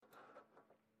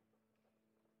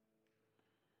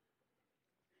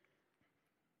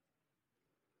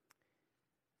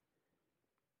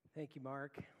Thank you,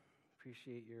 Mark.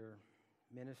 Appreciate your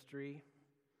ministry.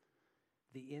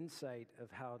 The insight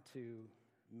of how to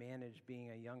manage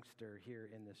being a youngster here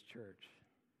in this church.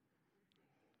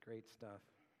 Great stuff.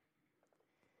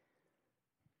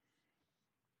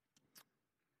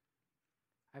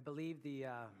 I believe the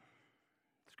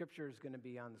scripture is going to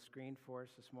be on the screen for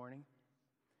us this morning.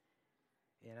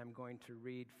 And I'm going to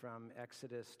read from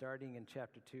Exodus, starting in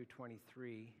chapter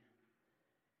 2:23,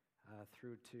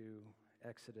 through to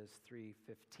Exodus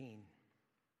 3:15.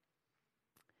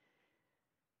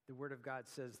 The Word of God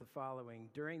says the following: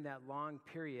 During that long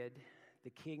period, the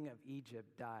king of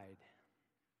Egypt died.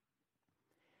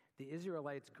 The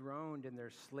Israelites groaned in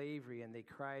their slavery, and they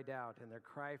cried out, and their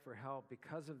cry for help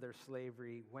because of their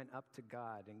slavery went up to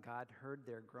God, and God heard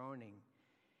their groaning.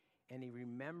 And he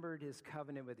remembered his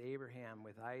covenant with Abraham,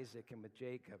 with Isaac, and with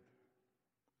Jacob.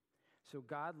 So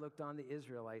God looked on the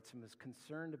Israelites and was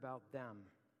concerned about them.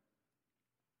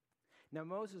 Now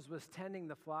Moses was tending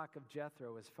the flock of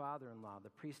Jethro, his father-in-law, the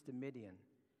priest of Midian.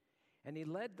 And he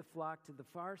led the flock to the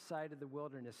far side of the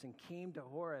wilderness and came to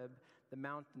Horeb, the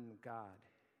mountain of God.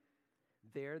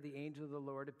 There the angel of the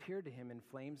Lord appeared to him in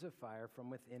flames of fire from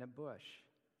within a bush.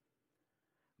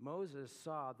 Moses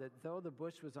saw that though the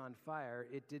bush was on fire,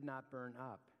 it did not burn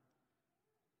up.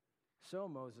 So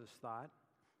Moses thought,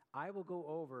 I will go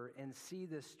over and see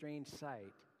this strange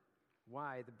sight,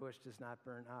 why the bush does not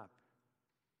burn up.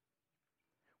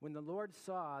 When the Lord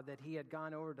saw that he had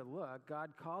gone over to look,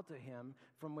 God called to him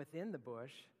from within the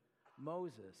bush,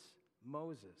 Moses,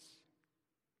 Moses.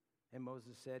 And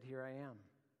Moses said, Here I am.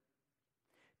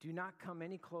 Do not come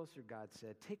any closer, God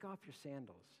said. Take off your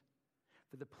sandals,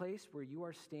 for the place where you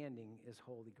are standing is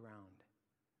holy ground.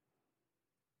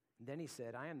 And then he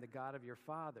said, I am the God of your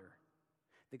father,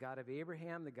 the God of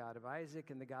Abraham, the God of Isaac,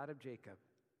 and the God of Jacob.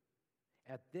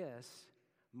 At this,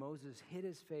 Moses hid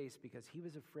his face because he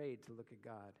was afraid to look at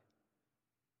God.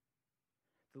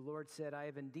 The Lord said, I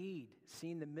have indeed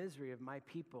seen the misery of my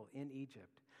people in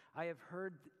Egypt. I have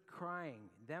heard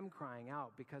them crying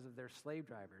out because of their slave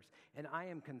drivers, and I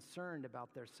am concerned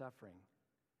about their suffering.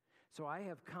 So I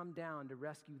have come down to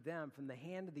rescue them from the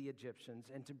hand of the Egyptians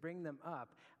and to bring them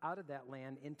up out of that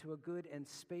land into a good and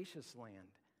spacious land,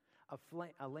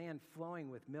 a land flowing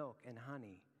with milk and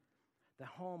honey, the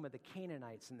home of the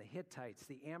Canaanites and the Hittites,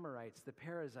 the Amorites, the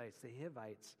Perizzites, the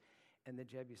Hivites, and the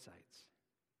Jebusites.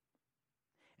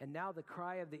 And now the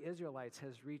cry of the Israelites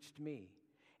has reached me,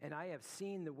 and I have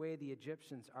seen the way the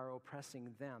Egyptians are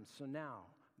oppressing them. So now,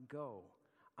 go,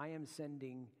 I am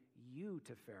sending you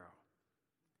to Pharaoh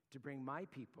to bring my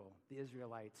people, the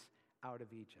Israelites, out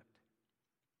of Egypt.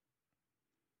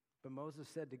 But Moses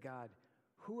said to God,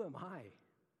 Who am I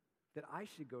that I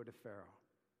should go to Pharaoh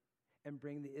and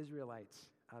bring the Israelites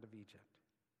out of Egypt?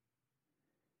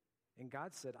 And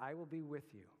God said, I will be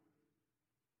with you.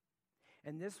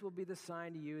 And this will be the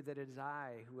sign to you that it is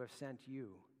I who have sent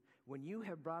you. When you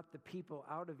have brought the people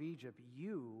out of Egypt,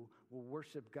 you will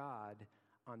worship God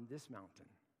on this mountain.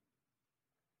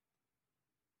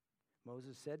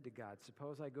 Moses said to God,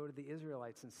 Suppose I go to the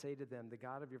Israelites and say to them, The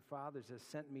God of your fathers has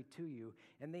sent me to you,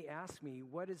 and they ask me,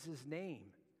 What is his name?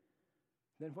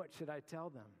 Then what should I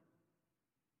tell them?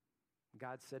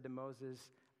 God said to Moses,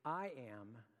 I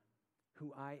am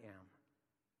who I am.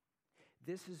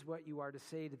 This is what you are to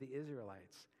say to the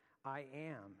Israelites. I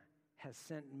am has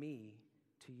sent me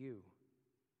to you.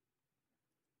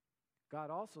 God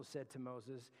also said to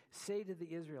Moses, Say to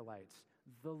the Israelites,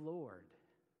 The Lord,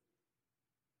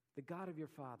 the God of your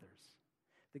fathers,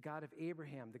 the God of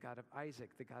Abraham, the God of Isaac,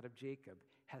 the God of Jacob,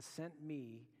 has sent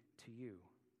me to you.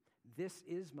 This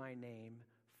is my name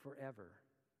forever.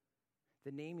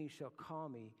 The name you shall call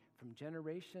me from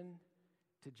generation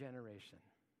to generation.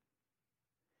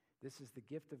 This is the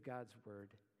gift of God's word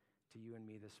to you and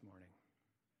me this morning.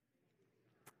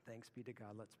 Thanks be to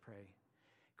God. Let's pray.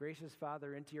 Gracious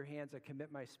Father, into your hands I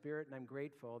commit my spirit, and I'm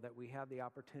grateful that we have the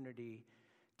opportunity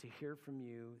to hear from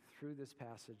you through this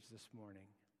passage this morning.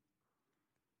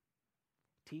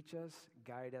 Teach us,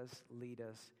 guide us, lead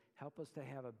us. Help us to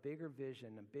have a bigger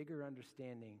vision, a bigger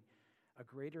understanding, a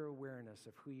greater awareness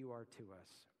of who you are to us.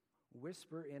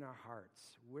 Whisper in our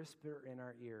hearts, whisper in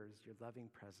our ears your loving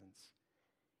presence.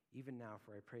 Even now,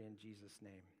 for I pray in Jesus'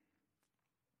 name.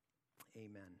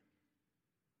 Amen.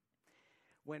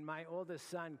 When my oldest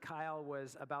son, Kyle,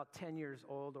 was about 10 years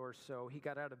old or so, he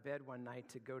got out of bed one night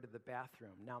to go to the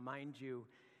bathroom. Now, mind you,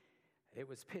 it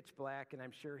was pitch black, and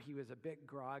I'm sure he was a bit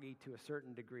groggy to a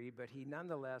certain degree, but he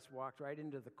nonetheless walked right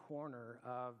into the corner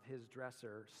of his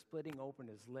dresser, splitting open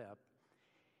his lip,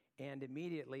 and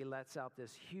immediately lets out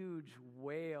this huge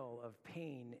wail of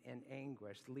pain and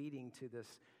anguish, leading to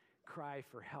this cry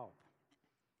for help.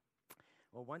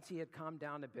 Well, once he had calmed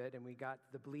down a bit and we got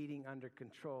the bleeding under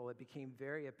control, it became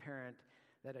very apparent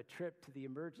that a trip to the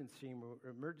emergency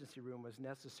room was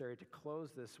necessary to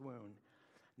close this wound.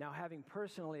 Now, having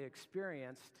personally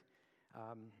experienced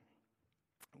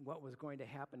what was going to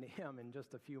happen to him in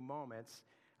just a few moments,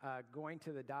 going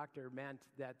to the doctor meant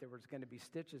that there was going to be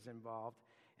stitches involved.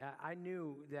 I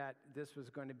knew that this was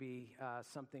going to be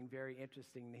something very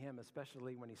interesting to him,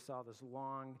 especially when he saw this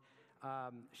long,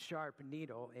 sharp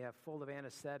needle full of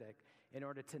anesthetic in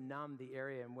order to numb the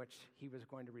area in which he was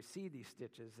going to receive these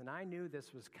stitches. And I knew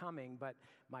this was coming, but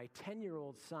my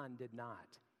 10-year-old son did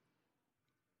not.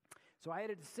 So I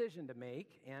had a decision to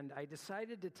make, and I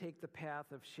decided to take the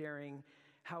path of sharing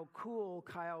how cool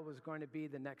Kyle was going to be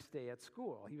the next day at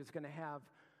school. He was going to have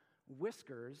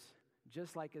whiskers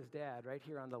just like his dad right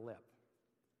here on the lip.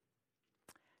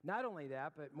 Not only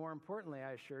that, but more importantly,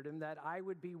 I assured him that I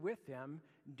would be with him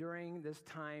during this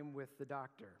time with the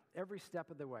doctor, every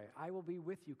step of the way. I will be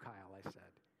with you, Kyle, I said.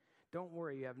 Don't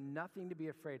worry, you have nothing to be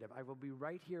afraid of. I will be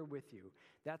right here with you.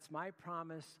 That's my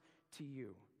promise to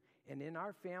you. And in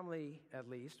our family, at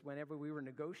least, whenever we were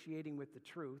negotiating with the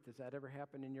truth, has that ever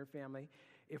happened in your family?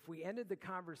 If we ended the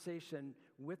conversation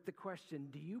with the question,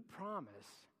 do you promise?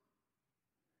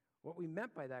 What we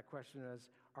meant by that question is,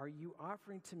 are you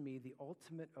offering to me the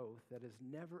ultimate oath that is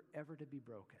never, ever to be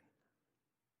broken?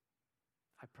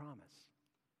 I promise.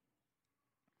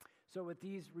 So with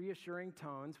these reassuring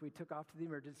tones, we took off to the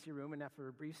emergency room, and after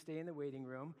a brief stay in the waiting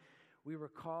room, we were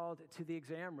called to the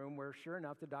exam room where, sure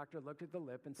enough, the doctor looked at the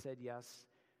lip and said, yes,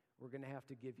 we're going to have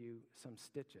to give you some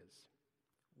stitches.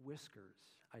 Whiskers,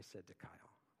 I said to Kyle.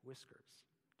 Whiskers,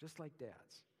 just like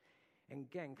Dad's. And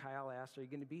again, Kyle asked, are you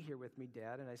going to be here with me,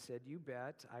 Dad? And I said, you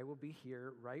bet. I will be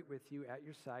here right with you at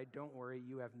your side. Don't worry.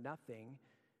 You have nothing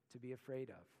to be afraid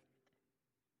of.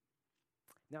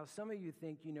 Now, some of you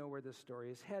think you know where this story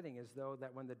is heading, as though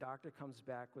that when the doctor comes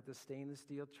back with the stainless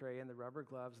steel tray and the rubber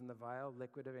gloves and the vial of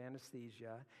liquid of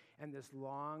anesthesia and this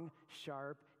long,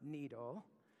 sharp needle,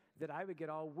 that I would get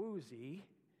all woozy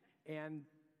and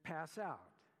pass out.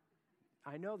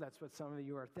 I know that's what some of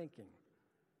you are thinking.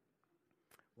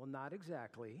 Well, not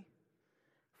exactly.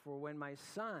 For when my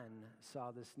son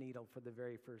saw this needle for the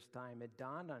very first time, it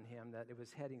dawned on him that it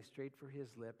was heading straight for his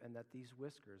lip and that these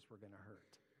whiskers were going to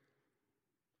hurt.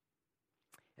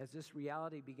 As this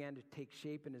reality began to take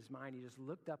shape in his mind, he just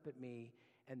looked up at me,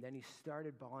 and then he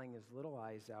started bawling his little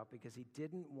eyes out because he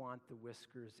didn't want the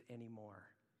whiskers anymore.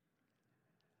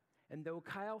 And though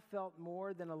Kyle felt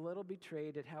more than a little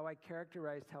betrayed at how I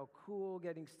characterized how cool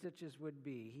getting stitches would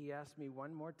be, he asked me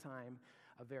one more time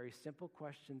a very simple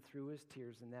question through his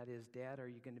tears, and that is, Dad, are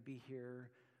you going to be here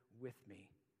with me?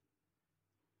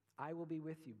 I will be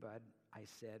with you, bud, I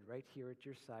said, right here at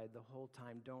your side the whole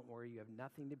time. Don't worry, you have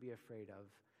nothing to be afraid of.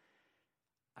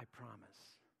 I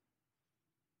promise.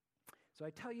 So I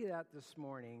tell you that this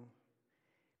morning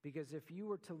because if you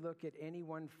were to look at any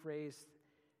one phrase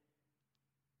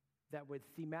that would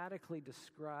thematically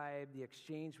describe the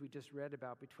exchange we just read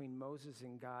about between Moses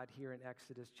and God here in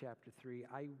Exodus chapter 3,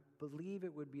 I believe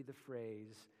it would be the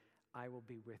phrase, I will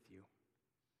be with you.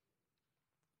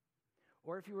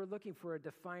 Or if you were looking for a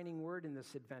defining word in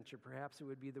this adventure, perhaps it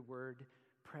would be the word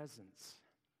presence.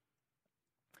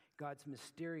 God's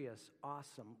mysterious,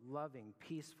 awesome, loving,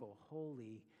 peaceful,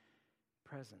 holy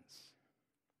presence.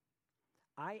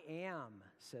 I am,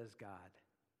 says God.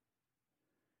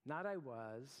 Not I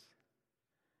was,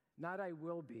 not I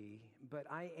will be, but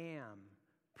I am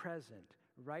present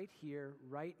right here,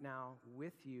 right now,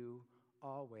 with you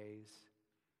always.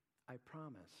 I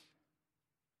promise.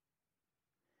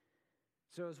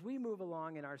 So as we move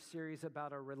along in our series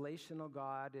about a relational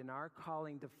God and our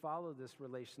calling to follow this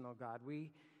relational God,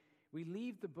 we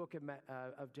leave the book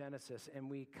of Genesis and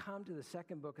we come to the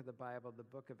second book of the Bible, the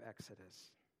book of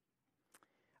Exodus.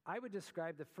 I would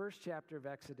describe the first chapter of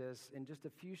Exodus in just a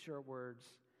few short words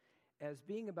as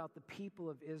being about the people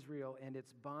of Israel and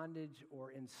its bondage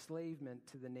or enslavement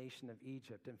to the nation of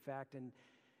Egypt. In fact, in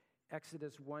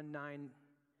Exodus 1:9,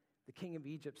 the king of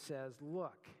Egypt says,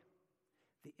 "Look,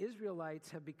 the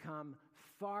Israelites have become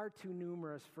far too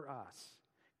numerous for us.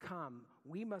 Come,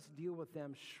 we must deal with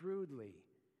them shrewdly."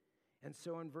 And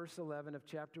so in verse 11 of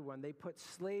chapter 1, they put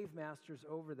slave masters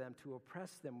over them to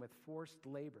oppress them with forced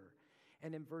labor.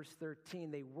 And in verse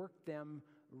 13, they worked them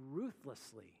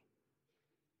ruthlessly.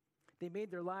 They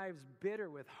made their lives bitter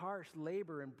with harsh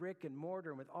labor and brick and mortar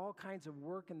and with all kinds of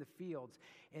work in the fields.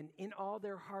 And in all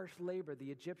their harsh labor,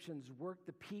 the Egyptians worked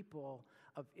the people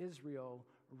of Israel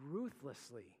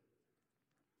ruthlessly.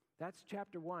 That's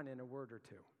chapter 1 in a word or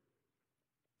two.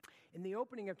 In the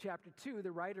opening of chapter 2,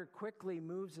 the writer quickly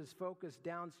moves his focus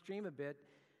downstream a bit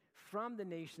from the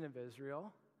nation of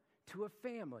Israel to a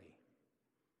family,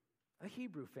 a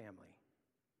Hebrew family,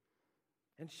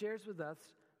 and shares with us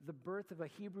the birth of a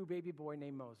Hebrew baby boy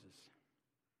named Moses.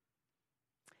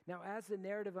 Now, as the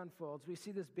narrative unfolds, we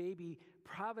see this baby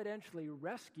providentially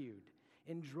rescued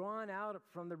and drawn out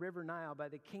from the river Nile by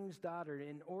the king's daughter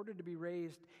in order to be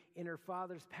raised in her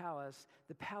father's palace,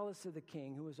 the palace of the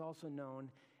king, who was also known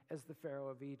as the Pharaoh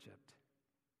of Egypt.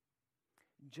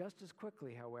 Just as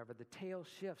quickly, however, the tale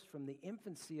shifts from the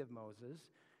infancy of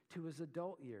Moses to his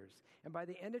adult years. And by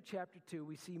the end of chapter 2,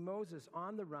 we see Moses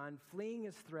on the run, fleeing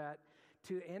his threat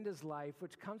to end his life,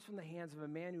 which comes from the hands of a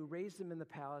man who raised him in the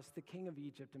palace, the king of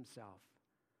Egypt himself.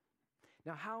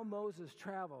 Now, how Moses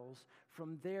travels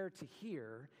from there to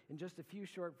here in just a few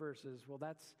short verses, well,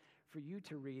 that's for you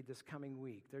to read this coming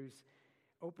week. Those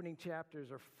opening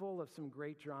chapters are full of some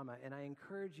great drama, and I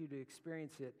encourage you to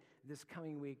experience it this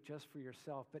coming week just for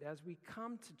yourself. But as we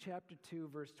come to chapter 2,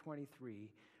 verse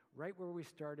 23, right where we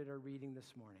started our reading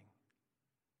this morning,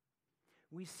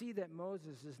 we see that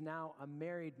Moses is now a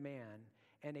married man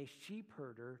and a sheep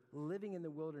herder living in the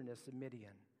wilderness of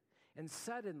Midian. And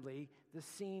suddenly, the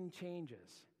scene changes.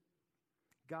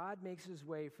 God makes his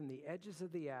way from the edges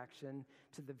of the action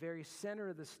to the very center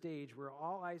of the stage where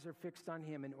all eyes are fixed on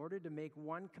him in order to make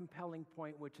one compelling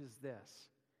point, which is this.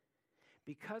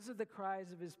 Because of the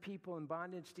cries of his people in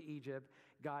bondage to Egypt,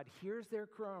 God hears their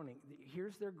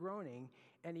groaning,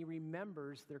 and he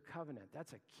remembers their covenant.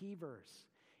 That's a key verse.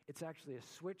 It's actually a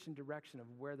switch in direction of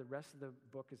where the rest of the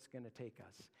book is going to take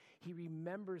us. He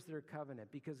remembers their covenant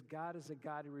because God is a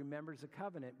God who remembers a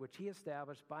covenant which he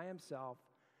established by himself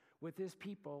with his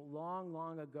people long,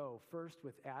 long ago. First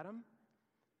with Adam,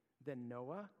 then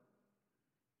Noah,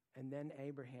 and then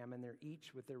Abraham, and they're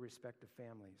each with their respective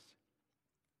families.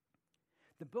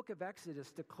 The book of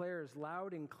Exodus declares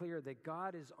loud and clear that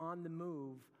God is on the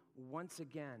move once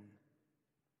again.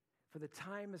 For the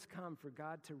time has come for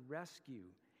God to rescue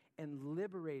and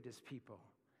liberate his people,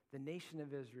 the nation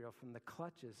of Israel, from the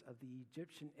clutches of the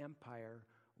Egyptian empire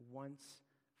once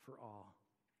for all.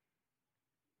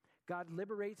 God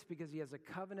liberates because he has a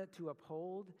covenant to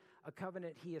uphold, a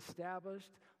covenant he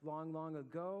established long, long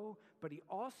ago, but he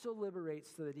also liberates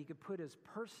so that he could put his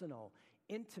personal,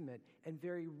 intimate, and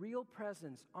very real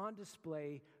presence on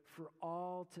display for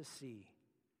all to see.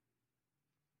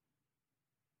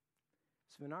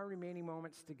 So in our remaining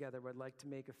moments together, I'd like to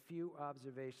make a few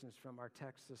observations from our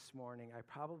text this morning. I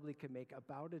probably could make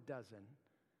about a dozen,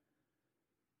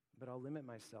 but I'll limit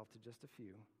myself to just a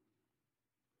few,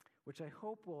 which I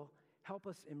hope will help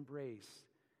us embrace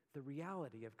the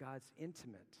reality of God's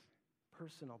intimate,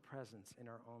 personal presence in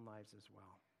our own lives as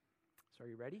well. So are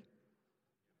you ready?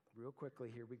 Real quickly,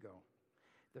 here we go.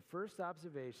 The first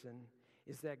observation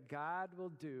is that God will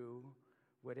do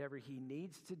whatever he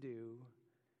needs to do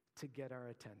to get our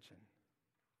attention.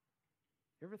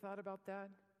 You ever thought about that?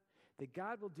 That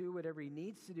God will do whatever he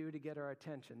needs to do to get our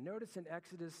attention. Notice in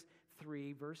Exodus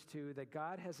 3, verse 2, that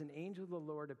God has an angel of the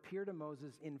Lord appear to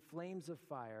Moses in flames of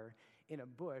fire in a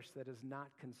bush that is not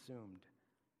consumed.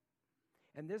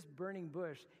 And this burning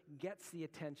bush gets the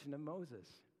attention of Moses.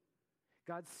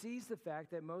 God sees the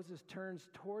fact that Moses turns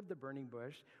toward the burning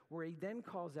bush, where he then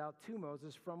calls out to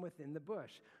Moses from within the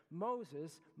bush.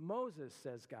 Moses, Moses,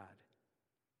 says God.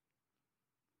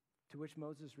 To which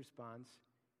Moses responds,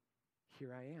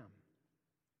 here I am.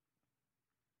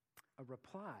 A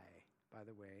reply, by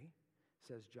the way,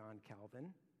 says John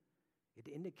Calvin, it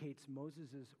indicates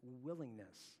Moses'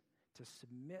 willingness to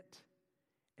submit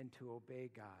and to obey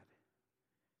God.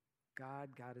 God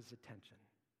got his attention.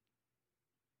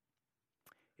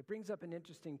 It brings up an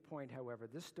interesting point, however.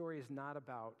 This story is not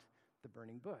about the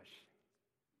burning bush.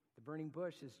 The burning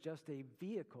bush is just a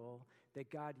vehicle that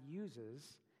God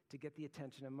uses to get the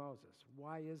attention of Moses.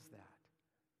 Why is that?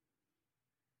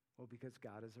 Well, because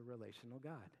God is a relational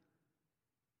God.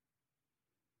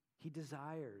 He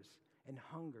desires and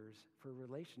hungers for a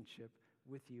relationship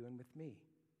with you and with me.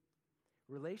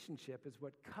 Relationship is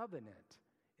what covenant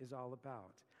is all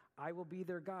about. I will be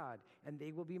their God, and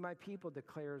they will be my people,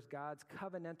 declares God's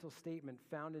covenantal statement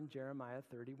found in Jeremiah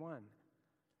 31.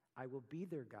 I will be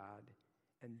their God,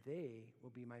 and they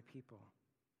will be my people.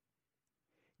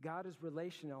 God is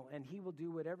relational, and he will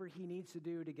do whatever he needs to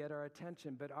do to get our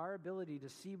attention, but our ability to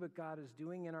see what God is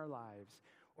doing in our lives,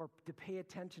 or to pay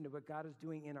attention to what God is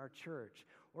doing in our church,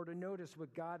 or to notice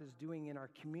what God is doing in our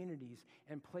communities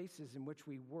and places in which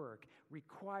we work,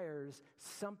 requires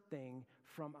something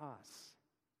from us.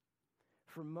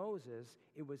 For Moses,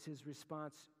 it was his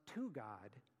response to God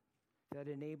that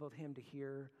enabled him to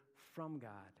hear from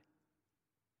God.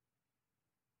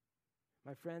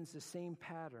 My friends, the same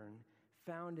pattern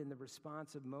found in the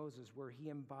response of Moses, where he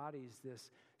embodies this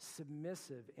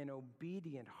submissive and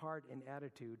obedient heart and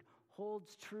attitude,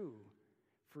 holds true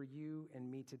for you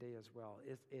and me today as well.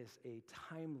 It is a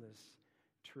timeless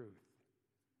truth.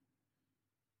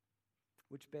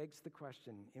 Which begs the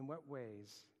question, in what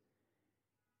ways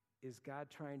is God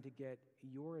trying to get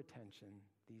your attention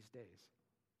these days?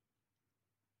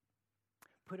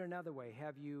 Put another way,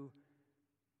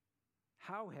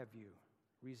 how have you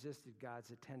resisted God's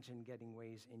attention-getting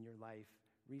ways in your life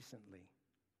recently?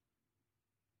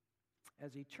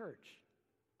 As a church,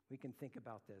 we can think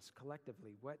about this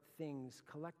collectively. What things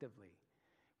collectively?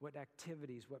 What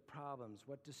activities, what problems,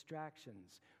 what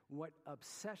distractions, what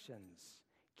obsessions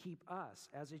keep us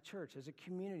as a church, as a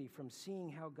community, from seeing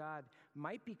how God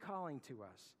might be calling to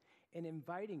us and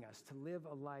inviting us to live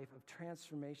a life of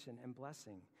transformation and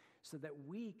blessing so that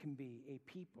we can be a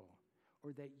people,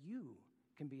 or that you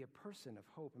can be a person of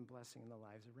hope and blessing in the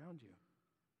lives around you?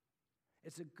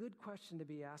 It's a good question to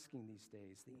be asking these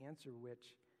days, the answer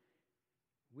which,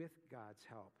 with God's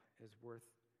help, is worth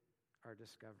our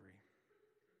discovery.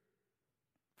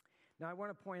 Now, I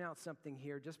want to point out something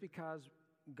here. Just because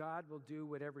God will do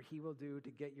whatever he will do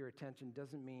to get your attention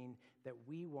doesn't mean that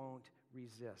we won't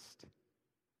resist.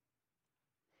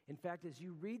 In fact, as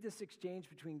you read this exchange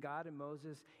between God and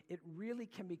Moses, it really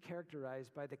can be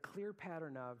characterized by the clear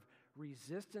pattern of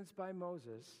resistance by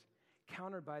Moses,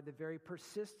 countered by the very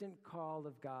persistent call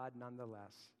of God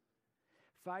nonetheless.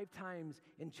 5 times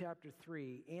in chapter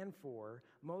 3 and 4,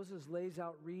 Moses lays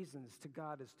out reasons to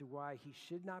God as to why he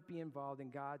should not be involved in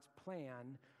God's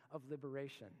plan of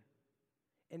liberation.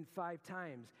 And 5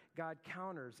 times, God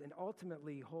counters and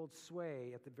ultimately holds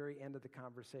sway at the very end of the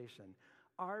conversation.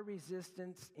 Our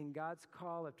resistance in God's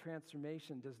call of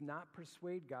transformation does not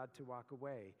persuade God to walk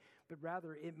away, but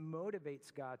rather it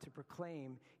motivates God to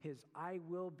proclaim his "I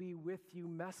will be with you"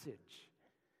 message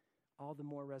all the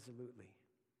more resolutely.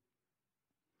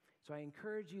 So I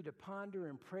encourage you to ponder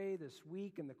and pray this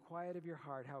week in the quiet of your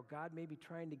heart how God may be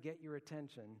trying to get your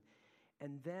attention,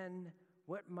 and then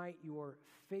what might your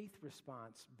faith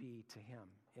response be to him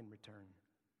in return?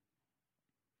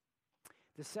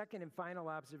 The second and final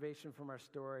observation from our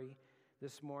story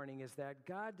this morning is that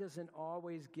God doesn't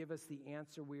always give us the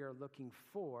answer we are looking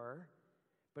for,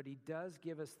 but he does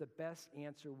give us the best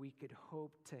answer we could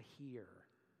hope to hear.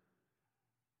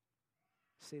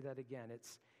 Say that again.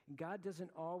 God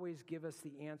doesn't always give us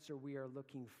the answer we are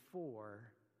looking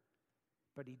for,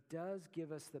 but he does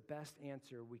give us the best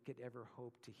answer we could ever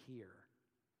hope to hear.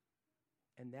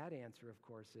 And that answer, of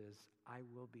course, is, "I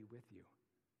will be with you."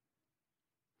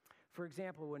 For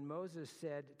example, when Moses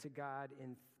said to God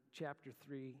in chapter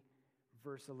 3,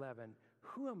 verse 11,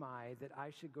 "Who am I that I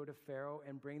should go to Pharaoh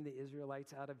and bring the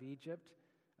Israelites out of Egypt?"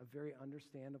 A very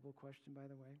understandable question, by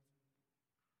the way.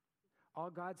 All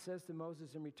God says to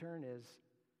Moses in return is,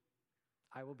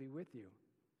 "I will be with you."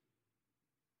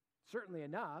 Certainly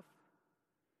enough,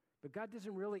 but God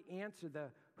doesn't really answer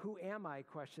the "who am I"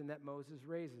 question that Moses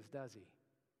raises, does he?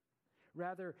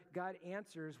 Rather, God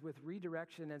answers with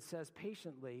redirection and says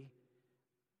patiently,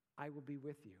 "I will be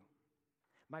with you.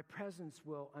 My presence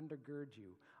will undergird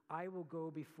you. I will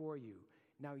go before you.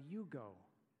 Now you go."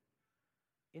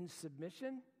 In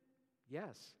submission?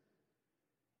 Yes.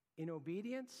 In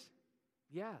obedience?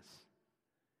 Yes.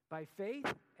 By faith?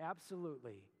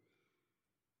 Absolutely.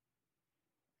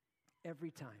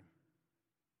 Every time.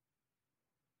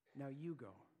 Now you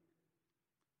go.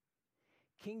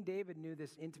 King David knew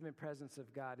this intimate presence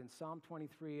of God. In Psalm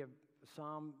 23, a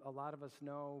psalm a lot of us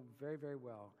know very, very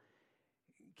well,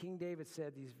 King David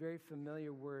said these very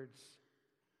familiar words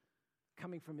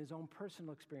coming from his own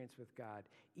personal experience with God.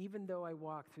 "Even though I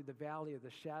walk through the valley of the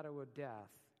shadow of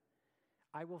death,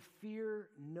 I will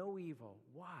fear no evil."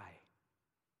 Why?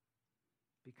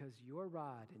 Because your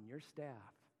rod and your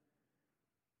staff,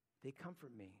 they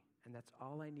comfort me, and that's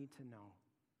all I need to know.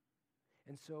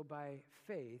 And so by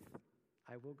faith,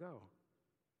 I will go.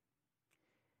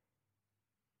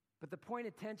 But the point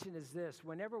of tension is this: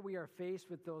 whenever we are faced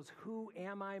with those "who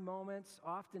am I" moments,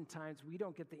 oftentimes we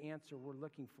don't get the answer we're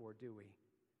looking for, do we?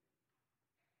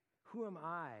 Who am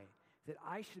I that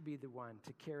I should be the one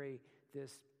to carry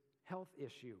this health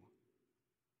issue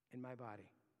in my body?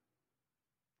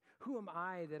 Who am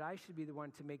I that I should be the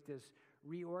one to make this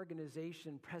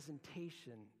reorganization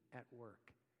presentation at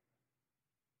work?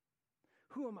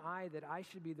 Who am I that I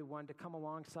should be the one to come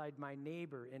alongside my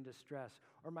neighbor in distress,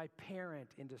 or my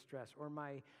parent in distress, or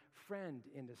my friend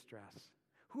in distress?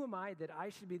 Who am I that I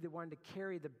should be the one to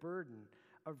carry the burden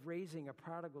of raising a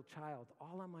prodigal child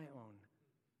all on my own?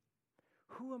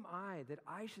 who am I that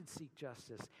I should seek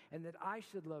justice and that I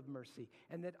should love mercy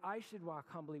and that I should walk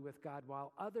humbly with God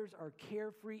while others are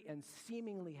carefree and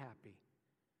seemingly happy?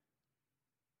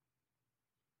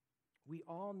 We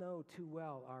all know too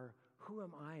well our who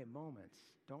am I moments,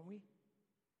 don't we?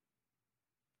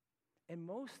 And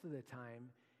most of the time,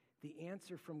 the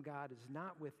answer from God is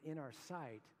not within our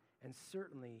sight and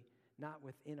certainly not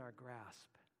within our grasp.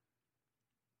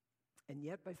 And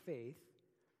yet by faith,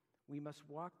 we must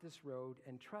walk this road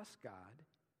and trust God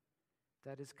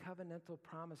that his covenantal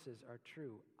promises are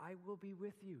true. I will be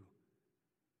with you.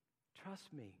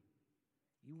 Trust me.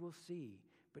 You will see,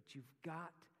 but you've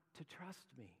got to trust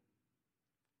me.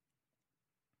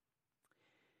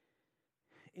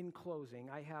 In closing,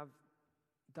 I have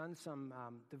done some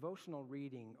devotional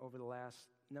reading over the last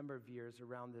number of years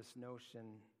around this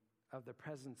notion of the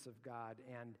presence of God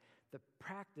and the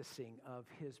practicing of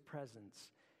his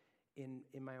presence in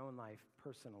my own life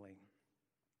personally.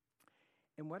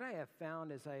 And what I have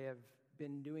found as I have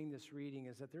been doing this reading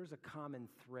is that there's a common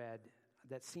thread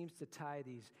that seems to tie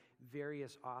these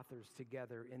various authors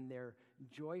together in their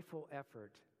joyful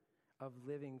effort of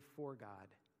living for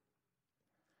God.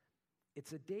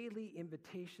 It's a daily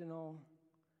invitation,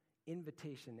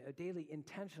 a daily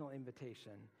intentional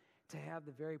invitation to have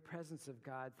the very presence of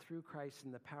God through Christ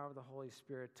and the power of the Holy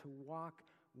Spirit to walk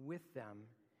with them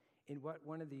in what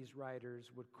one of these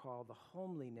writers would call the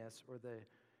homeliness or the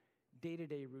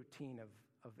day-to-day routine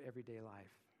of everyday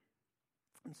life.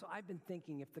 And so I've been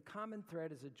thinking, if the common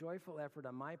thread is a joyful effort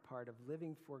on my part of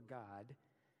living for God,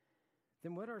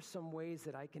 then what are some ways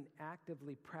that I can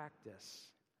actively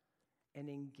practice and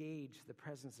engage the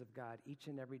presence of God each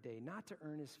and every day, not to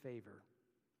earn his favor?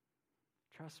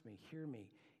 Trust me, hear me.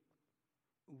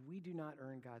 We do not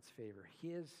earn God's favor.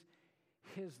 His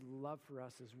love for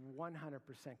us is 100%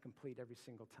 complete every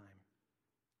single time.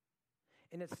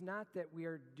 And it's not that we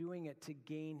are doing it to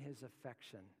gain his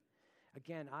affection.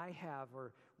 Again,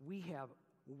 we have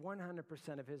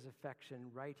 100% of his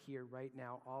affection right here, right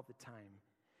now, all the time.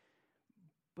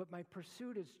 But my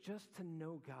pursuit is just to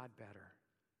know God better,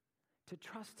 to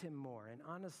trust him more, and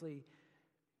honestly,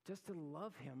 just to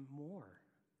love him more.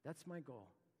 That's my goal.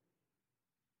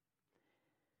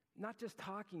 Not just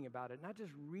talking about it, not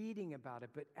just reading about it,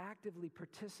 but actively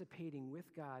participating with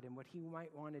God in what he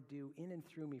might want to do in and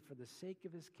through me for the sake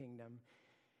of his kingdom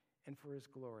and for his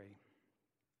glory.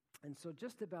 And so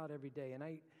just about every day, and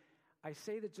I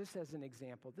say that just as an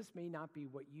example, this may not be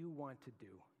what you want to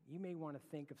do. You may want to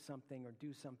think of something or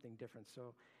do something different.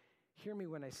 So hear me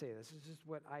when I say this. This is just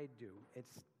what I do.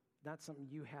 It's not something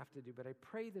you have to do, but I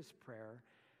pray this prayer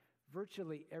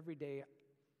virtually every day,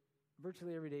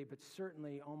 but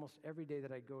certainly almost every day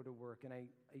that I go to work. And I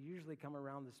usually come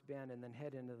around this bend and then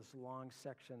head into this long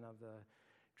section of the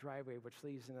driveway, which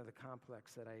leads into the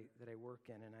complex that I work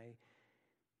in. And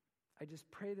I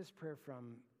just pray this prayer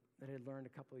that I learned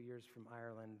a couple of years from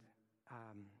Ireland.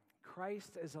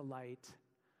 Christ is a light,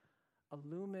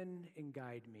 illumine and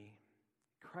guide me.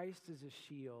 Christ is a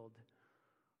shield,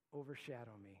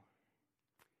 overshadow me.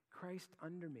 Christ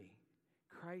under me,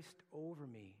 Christ over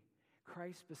me,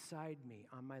 Christ beside me,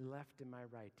 on my left and my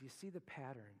right. Do you see the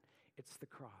pattern? It's the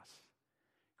cross.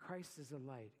 Christ is a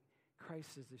light.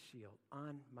 Christ is a shield,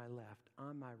 on my left,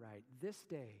 on my right. This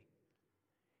day,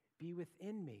 be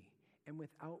within me and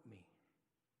without me.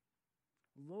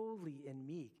 Lowly and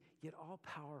meek, yet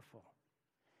all-powerful.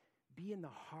 Be in the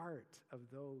heart of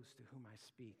those to whom I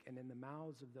speak, and in the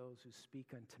mouths of those who speak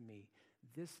unto me.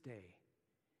 This day,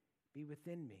 be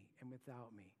within me and without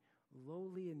me.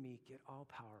 Lowly and meek, yet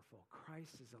all-powerful.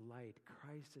 Christ is a light.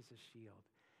 Christ is a shield.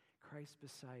 Christ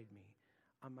beside me,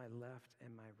 on my left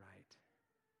and my right.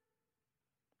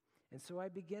 And so I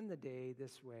begin the day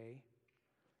this way,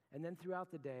 and then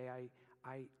throughout the day,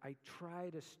 I try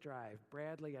to strive.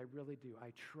 Bradley, I really do.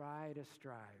 I try to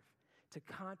strive to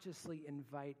consciously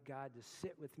invite God to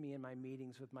sit with me in my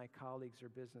meetings with my colleagues or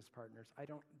business partners. I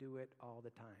don't do it all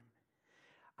the time.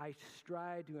 I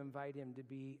strive to invite him to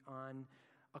be on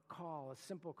a call, a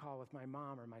simple call with my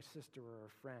mom or my sister or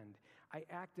a friend. I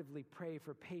actively pray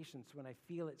for patience when I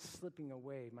feel it slipping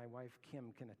away. My wife,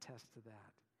 Kim, can attest to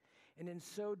that. And in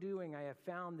so doing, I have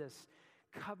found this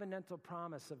covenantal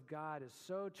promise of God is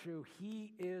so true.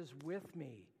 He is with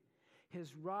me.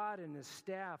 His rod and his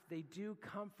staff, they do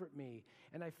comfort me.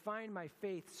 And I find my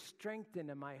faith strengthened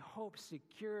and my hope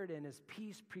secured and his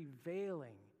peace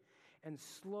prevailing. And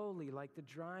slowly, like the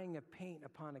drying of paint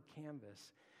upon a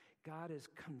canvas, God is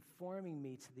conforming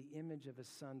me to the image of his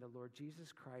Son, the Lord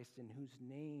Jesus Christ, in whose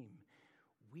name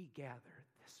we gather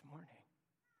this morning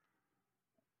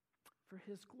for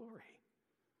his glory,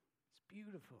 his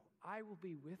beautiful. I will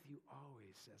be with you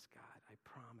always, says God. I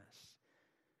promise.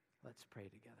 Let's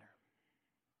pray together.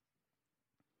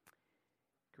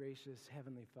 Gracious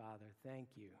Heavenly Father, thank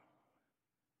you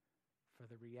for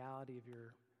the reality of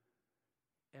your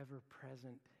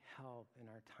ever-present help in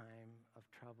our time of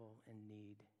trouble and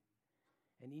need.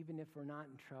 And even if we're not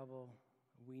in trouble,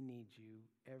 we need you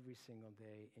every single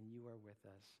day, and you are with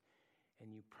us,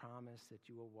 and you promise that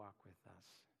you will walk with us.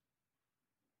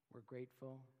 We're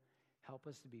grateful. Help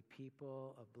us to be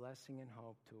people of blessing and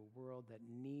hope to a world that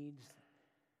needs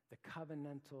the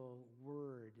covenantal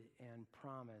word and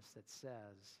promise that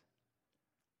says,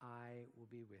 I will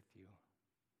be with you.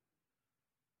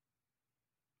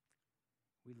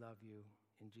 We love you.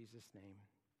 In Jesus' name,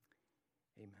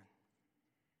 amen.